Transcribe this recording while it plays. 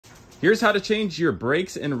Here's how to change your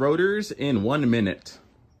brakes and rotors in 1 minute.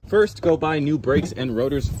 First, go buy new brakes and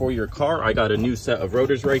rotors for your car. I got a new set of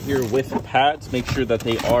rotors right here with pads. Make sure that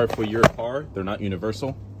they are for your car. They're not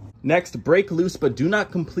universal. Next, brake loose, but do not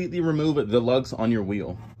completely remove the lugs on your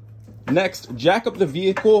wheel. Next, jack up the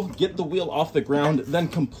vehicle, get the wheel off the ground, then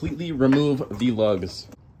completely remove the lugs.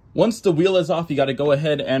 Once the wheel is off, you got to go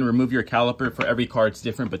ahead and remove your caliper. For every car, it's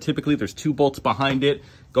different, but typically there's 2 bolts behind it.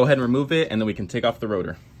 Go ahead and remove it, and then we can take off the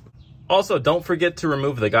rotor. Also, don't forget to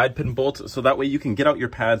remove the guide pin bolts so that way you can get out your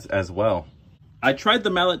pads as well. I tried the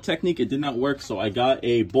mallet technique, it did not work, so I got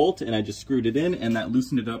a bolt and I just screwed it in, and that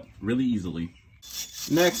loosened it up really easily.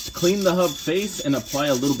 Next, clean the hub face and apply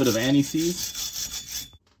a little bit of anti-seize.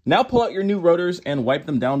 Now pull out your new rotors and wipe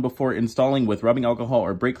them down before installing with rubbing alcohol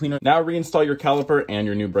or brake cleaner. Now reinstall your caliper and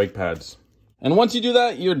your new brake pads. And once you do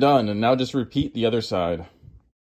that, you're done, and now just repeat the other side.